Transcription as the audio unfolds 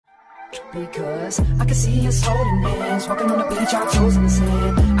Because I can see us holding hands, walking on the beach, our toes in the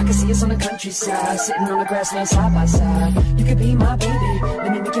sand. I can see us on the countryside, sitting on the grassland side by side. You could be my baby,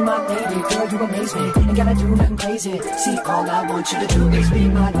 let me make you my lady. Girl, you amaze me, ain't gotta do nothing crazy. See, all I want you to do is be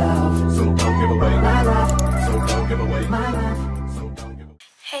my love. So don't give away my love. So don't give away my love.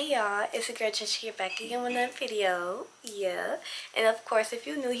 Hey y'all, it's your girl Jeannsha here, back again with another video. Yeah, and of course, if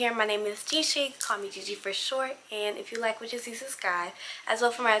you're new here, my name is Jeannsha. You can call me Gigi for short. And if you like what you see, subscribe. As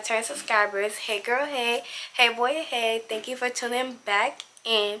well for my return subscribers, hey girl, hey, hey boy, hey, thank you for tuning back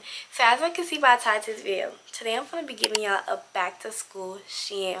in. So as I can see by the title of this video, today I'm going to be giving y'all a back to school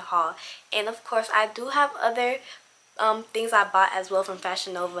SHEIN haul. And of course, I do have other things I bought as well from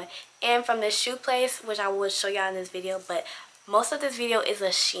Fashion Nova and from the shoe place, which I will show y'all in this video, but most of this video is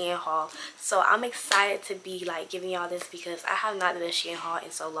a SHEIN haul. So I'm excited to be like giving y'all this because I have not done a SHEIN haul in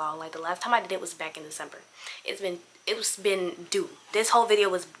so long. Like the last time I did it was back in December. It's been due. This whole video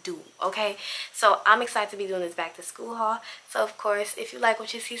was due, okay? So I'm excited to be doing this back to school haul. So of course, if you like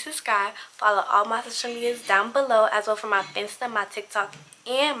what you see, subscribe. Follow all my social medias down below, as well for my Insta, my TikTok,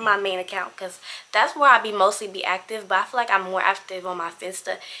 and my main account, because that's where I mostly be active. But I feel like I'm more active on my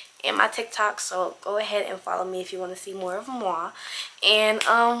Insta and my TikTok, so go ahead and follow me if you want to see more of moi. And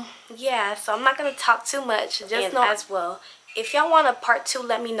yeah, so I'm not gonna talk too much. Just know as well, if y'all want a part 2,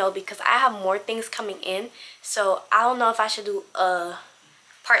 let me know, because I have more things coming in. So I don't know if I should do a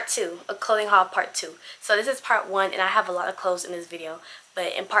part 2, a clothing haul part 2. So this is part 1, and I have a lot of clothes in this video,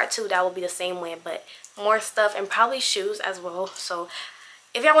 but in part 2 that will be the same way, but more stuff and probably shoes as well. So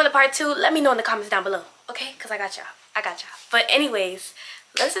if y'all want a part 2, let me know in the comments down below, okay? Because I got y'all. But anyways,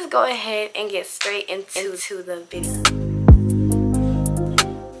 let's just go ahead and get straight into the video.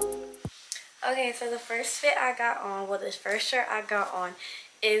 Okay, so the first fit I got on, well, this first shirt I got on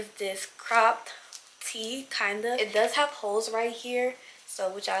is this cropped tee, kind of. It does have holes right here, so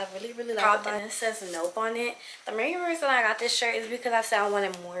which I really like about it. And it says nope on it. The main reason I got this shirt is because I said I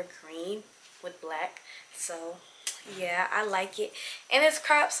wanted more green with black. So yeah, I like it, and it's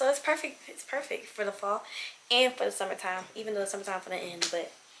cropped, so it's perfect. It's perfect for the fall and for the summertime, even though it's summertime for the end,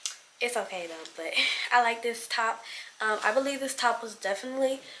 but it's okay though. But I like this top. I believe this top was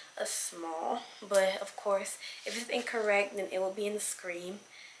definitely a small, but of course if it's incorrect then it will be in the screen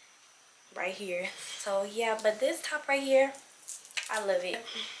right here. So yeah, but this top right here, I love it.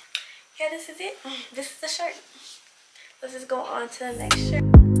 Yeah, this is it. This is the shirt. Let's just go on to the next shirt.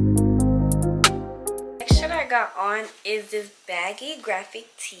 Next shirt I got on is this baggy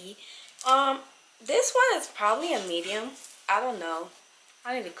graphic tee. This one is probably a medium. I don't know.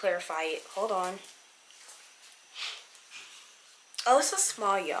 I need to clarify it. Hold on. Oh, it's a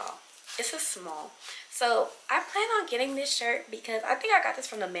small, y'all. It's a small. So I plan on getting this shirt because I think I got this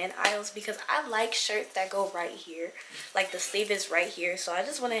from the men aisles, because I like shirts that go right here. Like the sleeve is right here. So I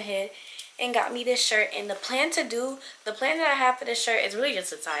just went ahead and got me this shirt. And the plan that I have for this shirt is really just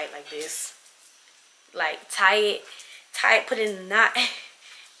to tie it like this. Like tie it, put it in a knot,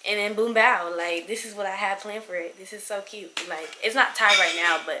 and then boom bow. Like this is what I have planned for it. This is so cute. Like it's not tied right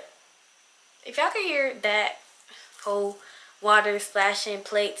now, but if y'all can hear that whole water splashing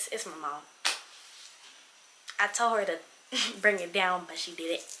plates, it's my mom. I told her to bring it down, but she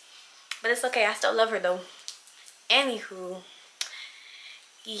did it. But it's okay, I still love her though. Anywho,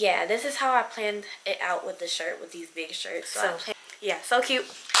 yeah, this is how I planned it out with the shirt, with these big shirts. So yeah, so cute.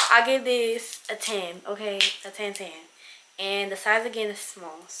 I'll give this a 10, okay? A 10-10. And the size again is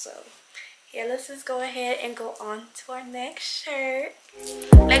small. So yeah, let's just go ahead and go on to our next shirt.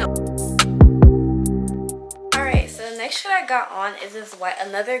 Let's go. Alright, so the next shirt I got on is this white,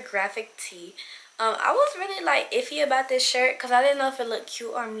 another graphic tee. I was really like iffy about this shirt because I didn't know if it looked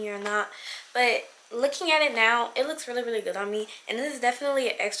cute on me or not. But looking at it now, it looks really good on me. And this is definitely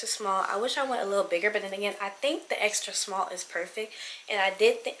an extra small. I wish I went a little bigger, but then again, I think the extra small is perfect. And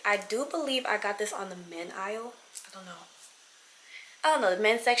I do believe I got this on the men aisle. I don't know the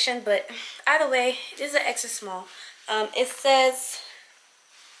men's section, but either way, this is an extra small. It says,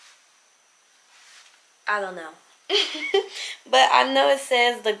 I don't know. But I know it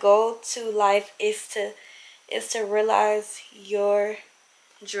says the goal to life is to realize your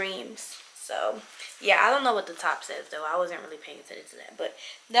dreams. So yeah, I don't know what the top says though. I wasn't really paying attention to that, but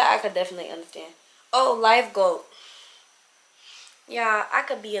that I could definitely understand. Oh, life goal. Yeah, I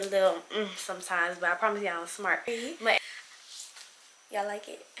could be a little sometimes, but I promise y'all I'm smart. But y'all like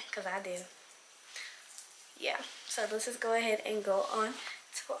it? Because I do. Yeah, so let's just go ahead and go on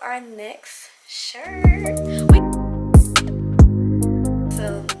to our next shirt.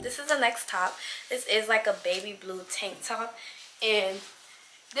 So this is the next top. This is like a baby blue tank top, and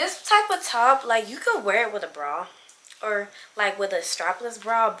this type of top, like, you could wear it with a bra. or like with a strapless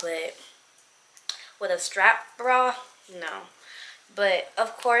bra, but with a strap bra, no. But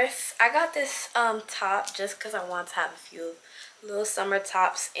of course I got this top just because I want to have a few little summer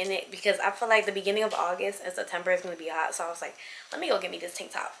tops in it, because I feel like the beginning of August and September is going to be hot. So I was like, let me go get me this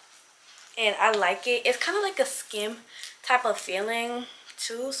tank top, and I like it. It's kind of like a skim type of feeling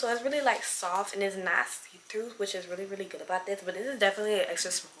too, so it's really like soft and it's not see-through, which is really good about this. But this is definitely an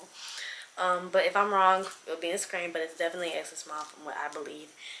extra small. But if I'm wrong, it'll be in the screen, but it's definitely extra small from what I believe.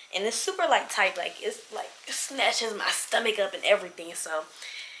 And it's super like tight, like it's like it snatches my stomach up and everything. So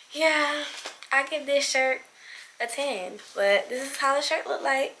yeah, I give this shirt a 10. But this is how the shirt look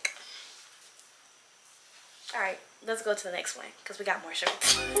like. Alright, let's go to the next one because we got more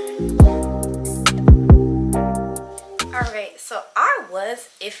shirts. Alright, so I was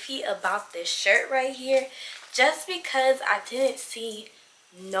iffy about this shirt right here just because I didn't see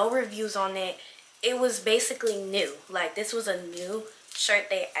no reviews on it. It was basically new. Like, this was a new shirt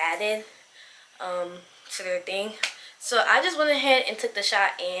they added to their thing. So I just went ahead and took the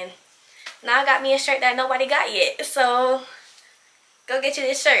shot, and now I got me a shirt that nobody got yet. So go get you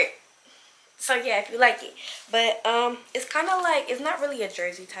this shirt. So yeah, if you like it. But it's kind of like, it's not really a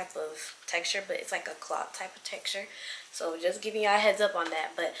jersey type of texture, but it's like a cloth type of texture. So just giving y'all a heads up on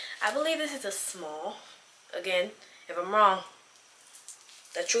that. But I believe this is a small. Again, if I'm wrong,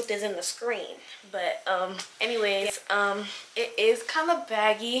 the truth is in the screen. But anyways, it is kind of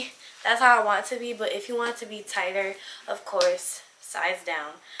baggy. That's how I want it to be. But if you want it to be tighter, of course, size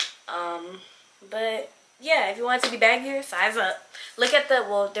down. But yeah, if you want it to be baggier, size up. Look at the,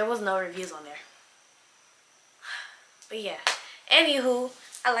 well, there was no reviews on there. But yeah, anywho,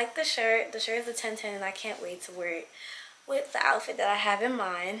 I like the shirt. The shirt is a 10/10, and I can't wait to wear it with the outfit that I have in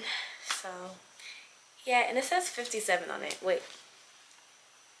mind. So yeah, and it says 57 on it. Wait.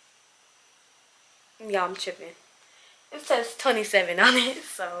 Yeah, I'm tripping. It says 27 on it.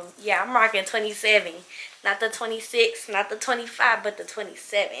 So yeah, I'm rocking 27. Not the 26, not the 25, but the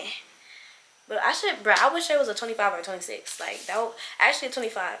 27. But I should, bro, I wish it was a 25 or 26. Like, that would, actually a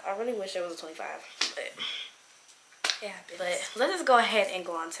 25. I really wish it was a 25. But yeah, but let's just go ahead and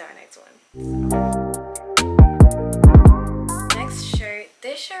go on to our next one. Next shirt.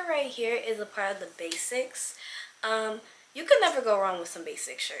 This shirt right here is a part of the basics. You can never go wrong with some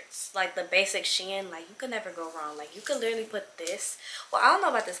basic shirts. Like the basic SHEIN, like you can never go wrong. Like you could literally put this. Well, I don't know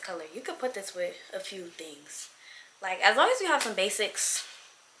about this color. You could put this with a few things. Like as long as you have some basics,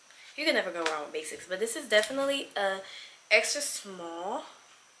 you can never go wrong with basics. But this is definitely a extra small.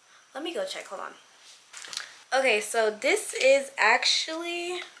 Let me go check. Hold on. Okay, so this is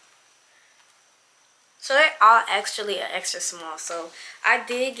actually, so they're all actually an extra small. So I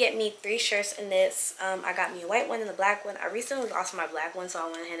did get me 3 shirts in this. I got me a white one and a black one. I recently lost my black one, so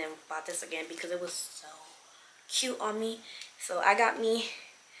I went ahead and bought this again because it was so cute on me. So I got me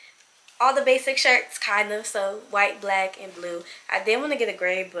all the basic shirts, kind of. So white, black, and blue. I did want to get a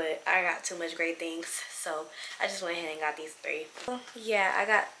gray, but I got too much gray things, so I just went ahead and got these 3. Yeah, I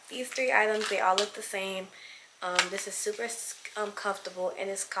got these 3 items. They all look the same. This is super comfortable, and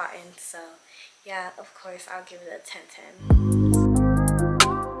it's cotton. So yeah, of course, I'll give it a 10/10.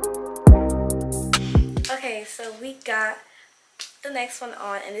 Okay, so we got the next one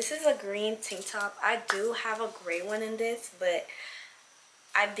on, and this is a green tank top. I do have a gray one in this, but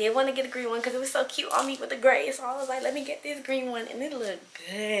I did want to get a green one because it was so cute on me with the gray. So I was like, let me get this green one, and it looked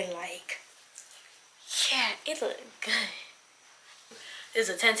good. Like, yeah, it looked good. It's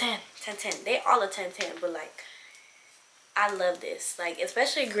a 10/10, 10/10. They all a 10/10, but like, I love this. Like,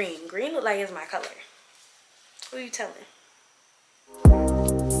 especially green. Green look like it's my color. Who are you telling?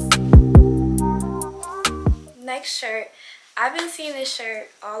 Next shirt. I've been seeing this shirt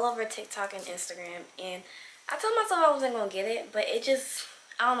all over TikTok and Instagram, and I told myself I wasn't gonna get it, but it just,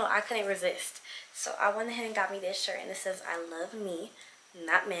 I don't know, I couldn't resist. So I went ahead and got me this shirt, and it says, I love me,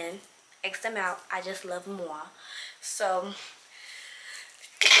 not men. X them out. I just love moi. So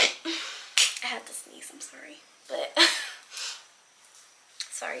I had to sneeze, I'm sorry. But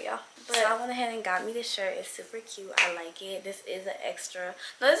sorry y'all. But so I went ahead and got me this shirt. It's super cute. I like it. This is an extra.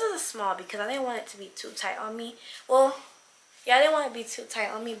 No, this is a small because I didn't want it to be too tight on me. Well, yeah, I didn't want it to be too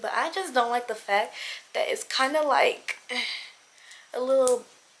tight on me, but I just don't like the fact that it's kind of like a little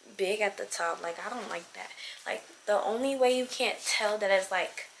big at the top. Like, I don't like that. Like, the only way you can't tell that it's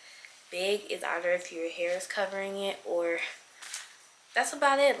like big is either if your hair is covering it, or that's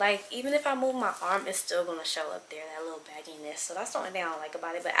about it. Like, even if I move my arm, it's still gonna show up there, that little bagginess. So that's the only thing I don't like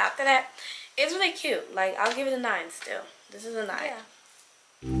about it. But after that, it's really cute. Like, I'll give it a 9 still. This is a 9. Yeah.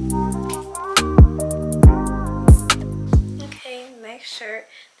 Okay, next shirt.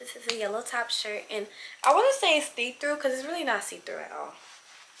 This is a yellow top shirt, and I want to say it's see-through because it's really not see-through at all.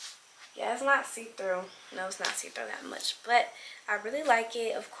 Yeah, it's not see-through. No, it's not see-through that much, but I really like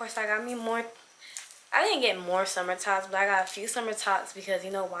it. Of course, I got me more. I didn't get more summer tops, but I got a few summer tops because,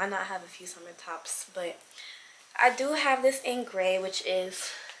 you know, why not have a few summer tops? But I do have this in gray, which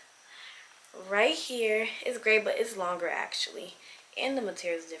is right here. It's gray, but it's longer actually, and the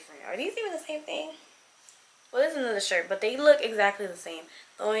material is different. Are these even the same thing? Well, this is another shirt, but they look exactly the same.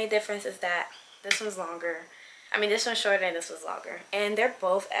 The only difference is that this one's longer. I mean, this one's shorter and this one's longer. And they're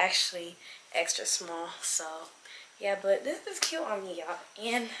both actually extra small. So, yeah, but this is cute on me, y'all.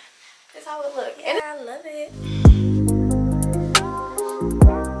 And this is how it looks. And I love it.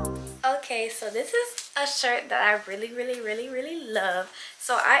 Okay, so this is a shirt that I really love.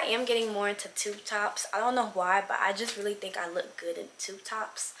 So I am getting more into tube tops. I don't know why, but I just really think I look good in tube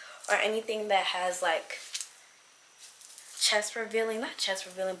tops. Or anything that has, like, chest revealing, not chest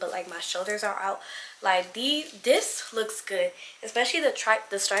revealing, but like my shoulders are out. Like this looks good, especially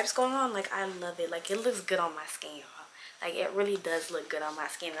the stripes going on. Like I love it. Like it looks good on my skin, y'all. Like it really does look good on my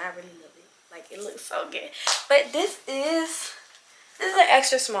skin. I really love it. Like it looks so good. But this is an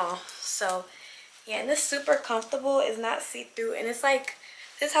extra small. So yeah, and it's super comfortable. It's not see-through, and it's like,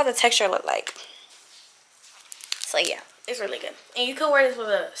 this is how the texture look like. So yeah, it's really good. And you could wear this with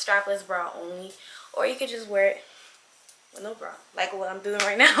a strapless bra only, or you could just wear it with no bra, like what I'm doing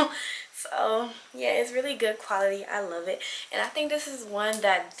right now. So yeah, it's really good quality. I love it, and I think this is one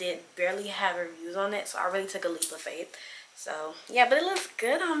that did barely have reviews on it, so I really took a leap of faith. So yeah, but it looks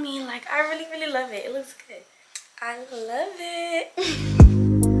good on me. Like I really love it. It looks good. I love it.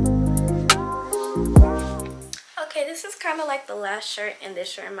 Okay, this is kind of like the last shirt and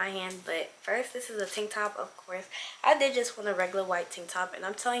this shirt in my hand, but first, this is a tank top. Of course, I did just want a regular white tank top, and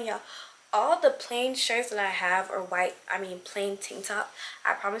I'm telling y'all, all the plain shirts that I have are white. I mean plain tank top.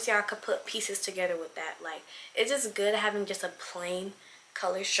 I promise y'all I could put pieces together with that. Like it's just good having just a plain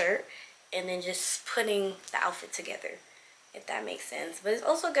color shirt and then just putting the outfit together, if that makes sense. But it's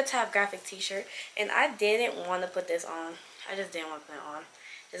also good to have graphic t-shirt, and I didn't want to put this on. I just didn't want to put it on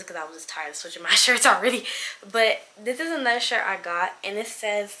just because I was just tired of switching my shirts already. But this is another shirt I got, and it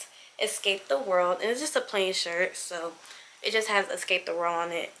says Escape the World, and it's just a plain shirt, so it just has Escape the World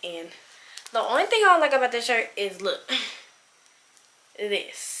on it. And the only thing I don't like about this shirt is, look,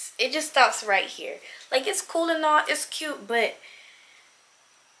 this. It just stops right here. Like, it's cool and all, it's cute, but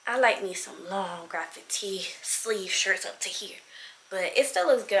I like me some long graphic tee sleeve shirts up to here. But it still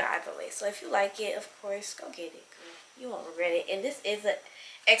looks good either way. So if you like it, of course, go get it, girl. You won't regret it. And this is an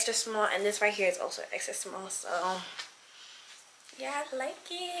extra small, and this right here is also extra small. So yeah, I like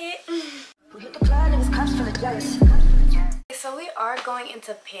it. So we are going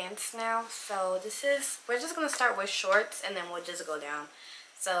into pants now. So we're just gonna start with shorts, and then we'll just go down.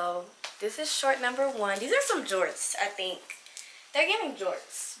 So this is short number 1. These are some jorts, I think. They're giving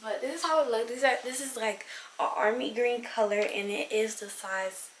jorts, but this is how it looks. This is like an army green color, and it is the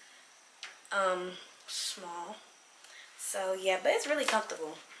size small. So yeah, but it's really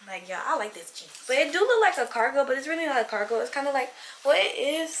comfortable. Like, yeah, I like this jeans. But it do look like a cargo, but it's really not a cargo. It's kind of like, well, it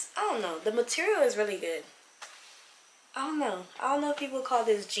is. I don't know. The material is really good. I don't know. I don't know if people call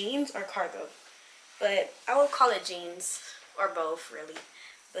this jeans or cargo, but I would call it jeans, or both, really.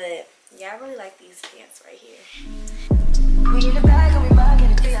 But yeah, I really like these pants right here. This is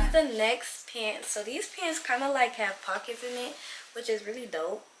the next pants. So these pants kind of like have pockets in it, which is really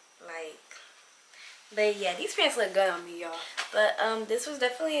dope. Like, but yeah, these pants look good on me, y'all. But this was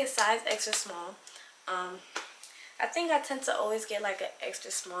definitely a size extra small. I think I tend to always get like an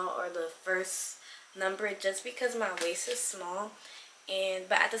extra small or the first number just because my waist is small.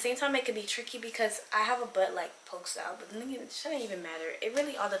 But at the same time, it could be tricky because I have a butt like pokes out, but then again, it shouldn't even matter. It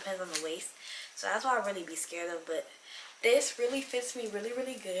really all depends on the waist, so that's why I really be scared of. But this really fits me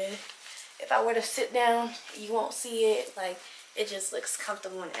really good. If I were to sit down, you won't see it. Like, it just looks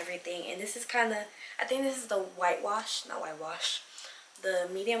comfortable and everything. And this is kind of, I think this is the the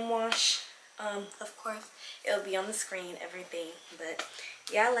medium wash. Of course, it'll be on the screen, everything. But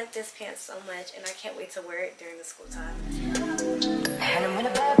yeah, I like this pants so much, and I can't wait to wear it during the school time.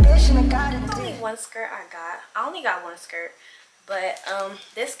 Only one skirt I only got one skirt, but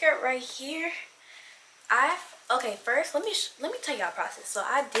this skirt right here, okay, first let me tell y'all the process. So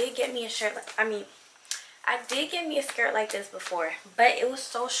I did get me a shirt, I did get me a skirt like this before, but it was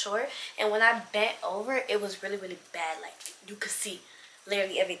so short, and when I bent over, it was really bad. Like, you could see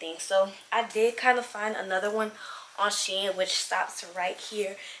literally everything. So I did kind of find another one on SHEIN, which stops right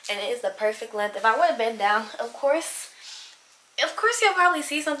here, and it is the perfect length. If I would have bent down, of course you'll probably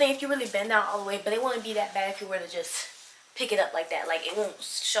see something if you really bend down all the way, but it wouldn't be that bad if you were to just pick it up like that. Like, it won't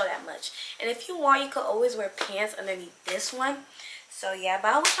show that much. And if you want, you could always wear pants underneath this one. So yeah,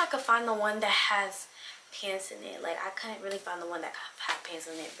 but I wish I could find the one that has pants in it. Like, I couldn't really find the one that had pants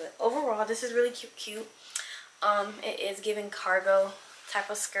in it. But overall, this is really cute. It is giving cargo type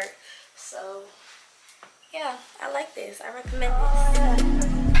of skirt. So yeah, I like this. I recommend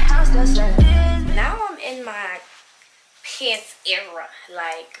this. Now I'm in my pants era,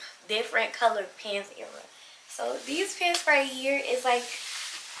 like different colored pants era. So these pants right here is like,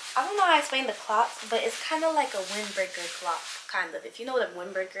 I don't know how to explain the clock, but it's kind of like a windbreaker clock, kind of. If you know what a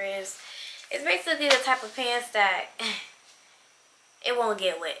windbreaker is, it's basically the type of pants that it won't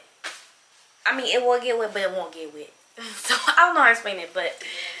get wet. I mean, it will get wet, but it won't get wet. So I don't know how to explain it, but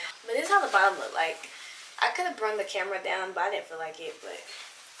this is how the bottom look like. I could have brought the camera down, but I didn't feel like it. But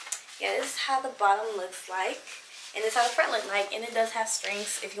yeah, this is how the bottom looks like. And this is how the front look like. And it does have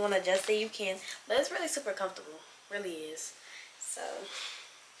strings. If you want to adjust it, you can. But it's really super comfortable. Really is. So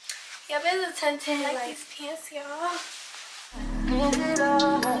yeah, but it's a 10-10. Like these pants, y'all.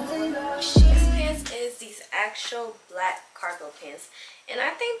 This pants is these actual black cargo pants. And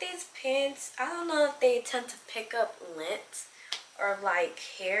I think these pants, I don't know if they tend to pick up lint or like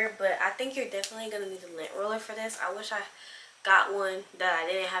hair, but I think you're definitely going to need a lint roller for this. I wish I got one that I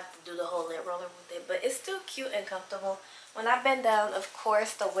didn't have to do the whole lint roller with it, but it's still cute and comfortable. When I bend down, of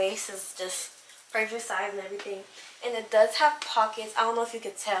course, the waist is just perfect size and everything. And it does have pockets. I don't know if you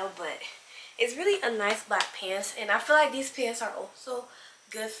could tell, but it's really a nice black pants. And I feel like these pants are also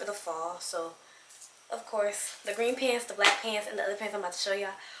good for the fall. So of course, the green pants, the black pants, and the other pants I'm about to show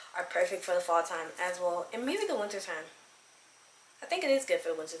y'all are perfect for the fall time as well, and maybe the winter time. I think it is good for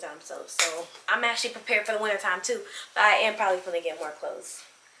the winter time, so I'm actually prepared for the winter time too. But I am probably gonna get more clothes,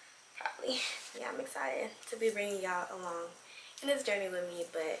 probably. Yeah, I'm excited to be bringing y'all along in this journey with me.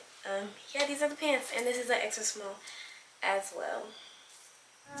 But yeah, these are the pants, and this is an extra small as well.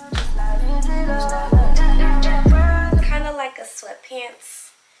 Kind of like a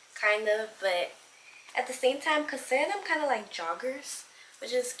sweatpants, kind of, but at the same time, consider them kind of like joggers,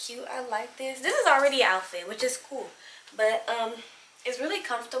 which is cute. I like this. This is already an outfit, which is cool, but it's really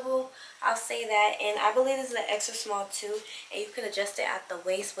comfortable, I'll say that. And I believe this is an extra small too, and you can adjust it at the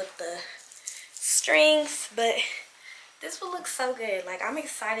waist with the strings. But this will look so good. Like, I'm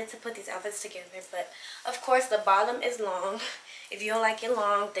excited to put these outfits together. But of course, the bottom is long. If you don't like it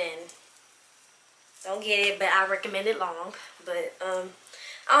long, then don't get it, but I recommend it long. But I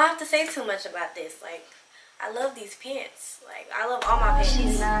don't have to say too much about this. Like, I love these pants. Like, I love all my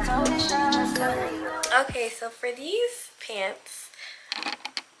pants. Okay, so for these pants,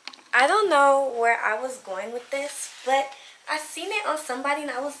 I don't know where I was going with this, but I seen it on somebody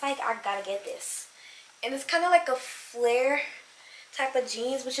and I was like, I gotta get this. And it's kind of like a flare type of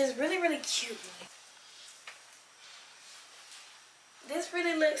jeans, which is really, really cute. This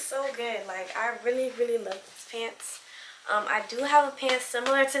really looks so good. Like, I really, really love these pants. I do have a pants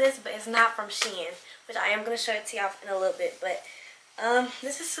similar to this, but it's not from SHEIN, which I am going to show it to y'all in a little bit. But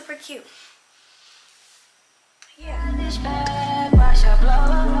this is super cute. Yeah.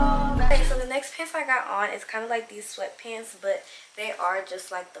 Okay, so the next pants I got on is kind of like these sweatpants, but they are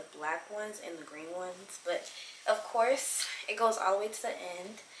just like the black ones and the green ones. But of course, it goes all the way to the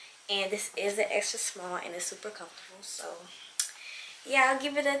end. And this is an extra small and it's super comfortable. So yeah, I'll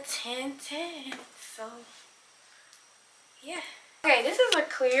give it a 10-10. So yeah. Okay, this is a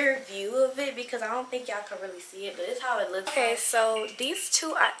clear view of it because I don't think y'all can really see it, but this is how it looks. Okay, so these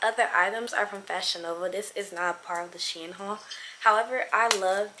two other items are from Fashion Nova. This is not a part of the SHEIN haul. However, I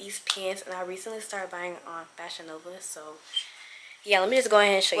love these pants and I recently started buying on Fashion Nova. So yeah, let me just go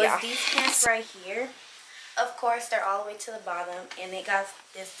ahead and show y'all. These pants right here, of course, they're all the way to the bottom and they got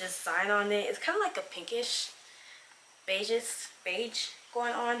this design on it. It's kind of like a pinkish beige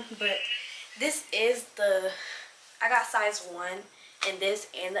going on, but this is the, I got size 1 in this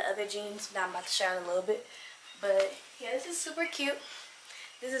and the other jeans that I'm about to show you in a little bit. But yeah, this is super cute.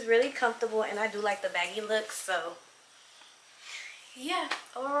 This is really comfortable and I do like the baggy look. So yeah,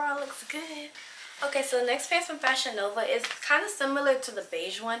 overall looks good. Okay, so the next pants from Fashion Nova is kind of similar to the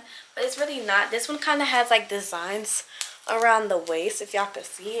beige one, but it's really not. This one kind of has like designs around the waist, if y'all could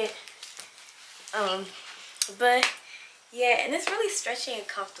see it. But yeah, and it's really stretchy and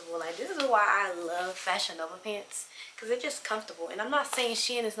comfortable. Like, this is why I love Fashion Nova pants, because they're just comfortable. And I'm not saying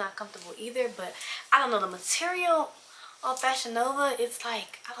SHEIN is not comfortable either, but I don't know, the material on Fashion Nova, it's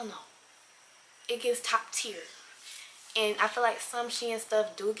like, I don't know, it gives top tier. And I feel like some SHEIN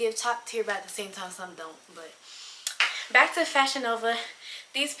stuff do give top tier, but at the same time some don't. But back to Fashion Nova,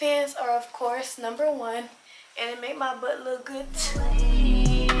 these pants are of course #1, and it made my butt look good too.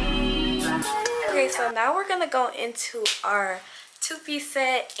 Okay, so now we're gonna go into our 2-piece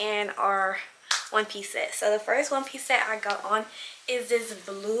set and our 1-piece set. So the first 1-piece set I got on is this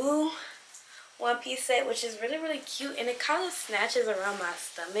blue 1-piece set, which is really, really cute, and it kind of snatches around my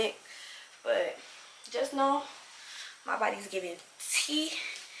stomach, but just know my body's giving tea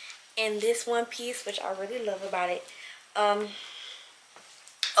in this 1-piece, which I really love about it.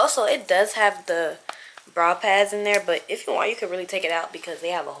 Also, it does have the bra pads in there, but if you want, you could really take it out because they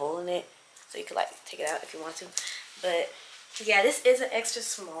have a hole in it, so you could like take it out if you want to. But yeah, this is an extra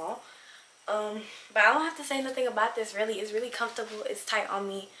small, but I don't have to say nothing about this. Really, it's really comfortable. It's tight on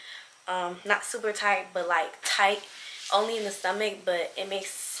me, not super tight, but like tight only in the stomach, but it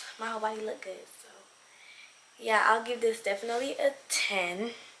makes my whole body look good. So yeah, I'll give this definitely a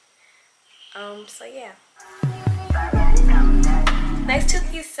 10. So yeah. Next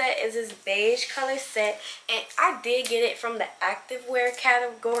 2-piece set is this beige color set, and I did get it from the activewear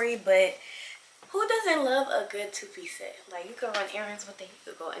category, but who doesn't love a good 2-piece set? Like, you can run errands with it, you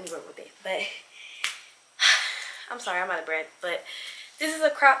could go anywhere with it. But I'm sorry, I'm out of breath. But this is a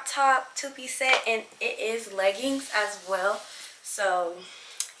crop top 2-piece set, and it is leggings as well. So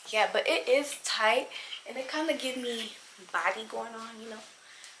yeah, but it is tight, and it kind of gives me body going on, you know.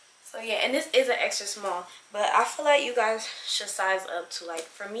 So yeah, and this is an extra small, but I feel like you guys should size up to, like,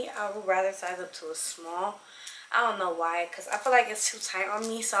 for me, I would rather size up to a small. I don't know why, because I feel like it's too tight on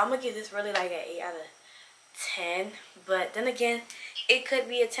me. So I'm going to give this really like an 8 out of 10. But then again, it could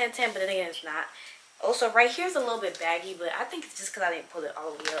be a 10-10, but then again, it's not. Also, right here is a little bit baggy, but I think it's just because I didn't pull it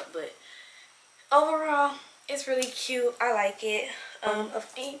all the way up. But overall, it's really cute. I like it.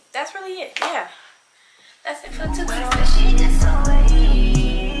 That's really it. Yeah. That's it for the 2-piece set.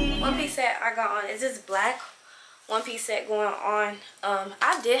 1-piece set I got on is this black 1-piece set going on.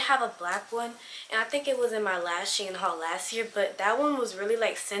 I did have a black one, and I think it was in my last Shein haul last year, but that one was really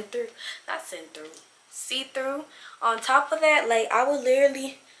like see-through. On top of that, like, I would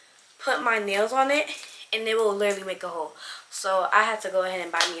literally put my nails on it and it will literally make a hole. So I had to go ahead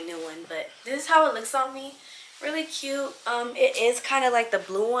and buy me a new one, but this is how it looks on me. Really cute. It is kind of like the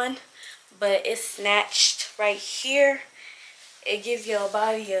blue one, but it's snatched right here. It gives your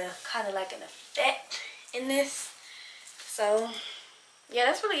body a kind of like an effect in this. So yeah,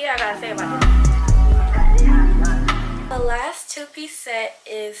 that's really it I gotta say about this. The last 2-piece set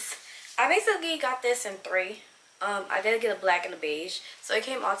is, I basically got this in 3. I did get a black and a beige, so it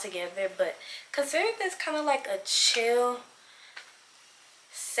came all together. But consider this kind of like a chill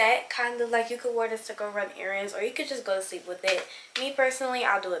set, kind of like you could wear this to go run errands, or you could just go to sleep with it. Me personally,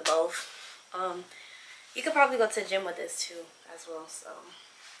 I'll do it both. You could probably go to the gym with this too as well. So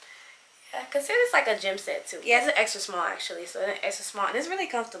yeah, consider this like a gym set too. Yeah, it's an extra small actually, so it's an extra small, and it's really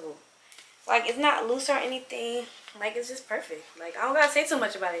comfortable. Like, it's not loose or anything. Like, it's just perfect. Like, I don't gotta say too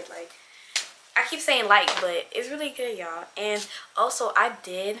much about it. Like, I keep saying like, but it's really good, y'all. And also, I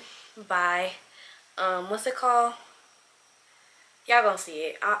did buy what's it called? Y'all gonna see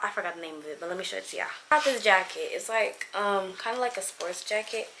it. I forgot the name of it, but let me show it to y'all. I got this jacket. It's like kind of like a sports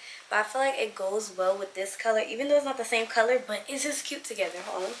jacket, but I feel like it goes well with this color, even though it's not the same color, but it's just cute together.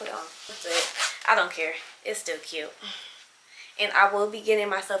 Hold on, let me put it on. That's it. I don't care. It's still cute. And I will be getting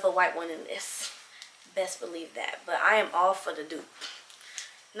myself a white one in this. Best believe that. But I am all for the dupe.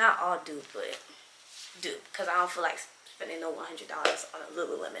 Not all dupe, but dupe. Because I don't feel like spending no $100 on a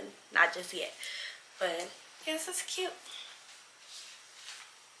Lululemon. Not just yet. But yeah, this is cute.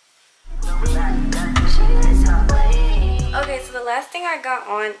 Okay, so the last thing I got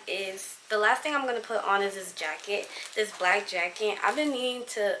on is, the last thing I'm going to put on is this jacket. This black jacket. I've been needing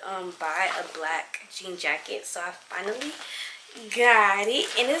to buy a black jean jacket, so I finally got it.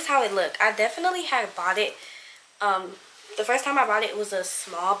 And this is how it looked. I definitely had bought it. The first time I bought it, it was a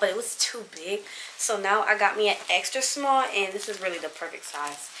small, but it was too big. So now I got me an extra small, and this is really the perfect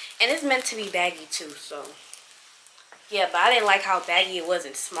size. And it's meant to be baggy too, so yeah, but I didn't like how baggy it was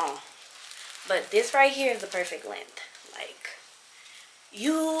and small. But this right here is the perfect length. Like,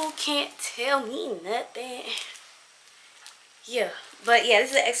 you can't tell me nothing. Yeah, but yeah,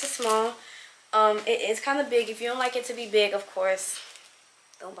 this is an extra small. It is kind of big. If you don't like it to be big, of course,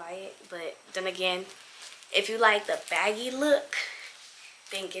 don't buy it. But then again, if you like the baggy look,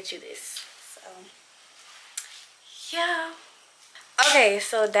 then get you this. So yeah. Okay,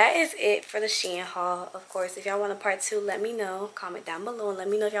 so that is it for the Shein haul. Of course, if y'all want a part 2, let me know. Comment down below and let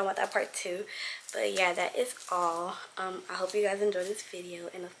me know if y'all want that part 2. But yeah, that is all. I hope you guys enjoyed this video.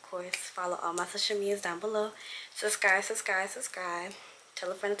 And of course, follow all my social medias down below. Subscribe.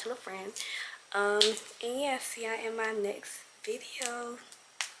 Tell a friend to tell a friend. And yeah, see y'all in my next video.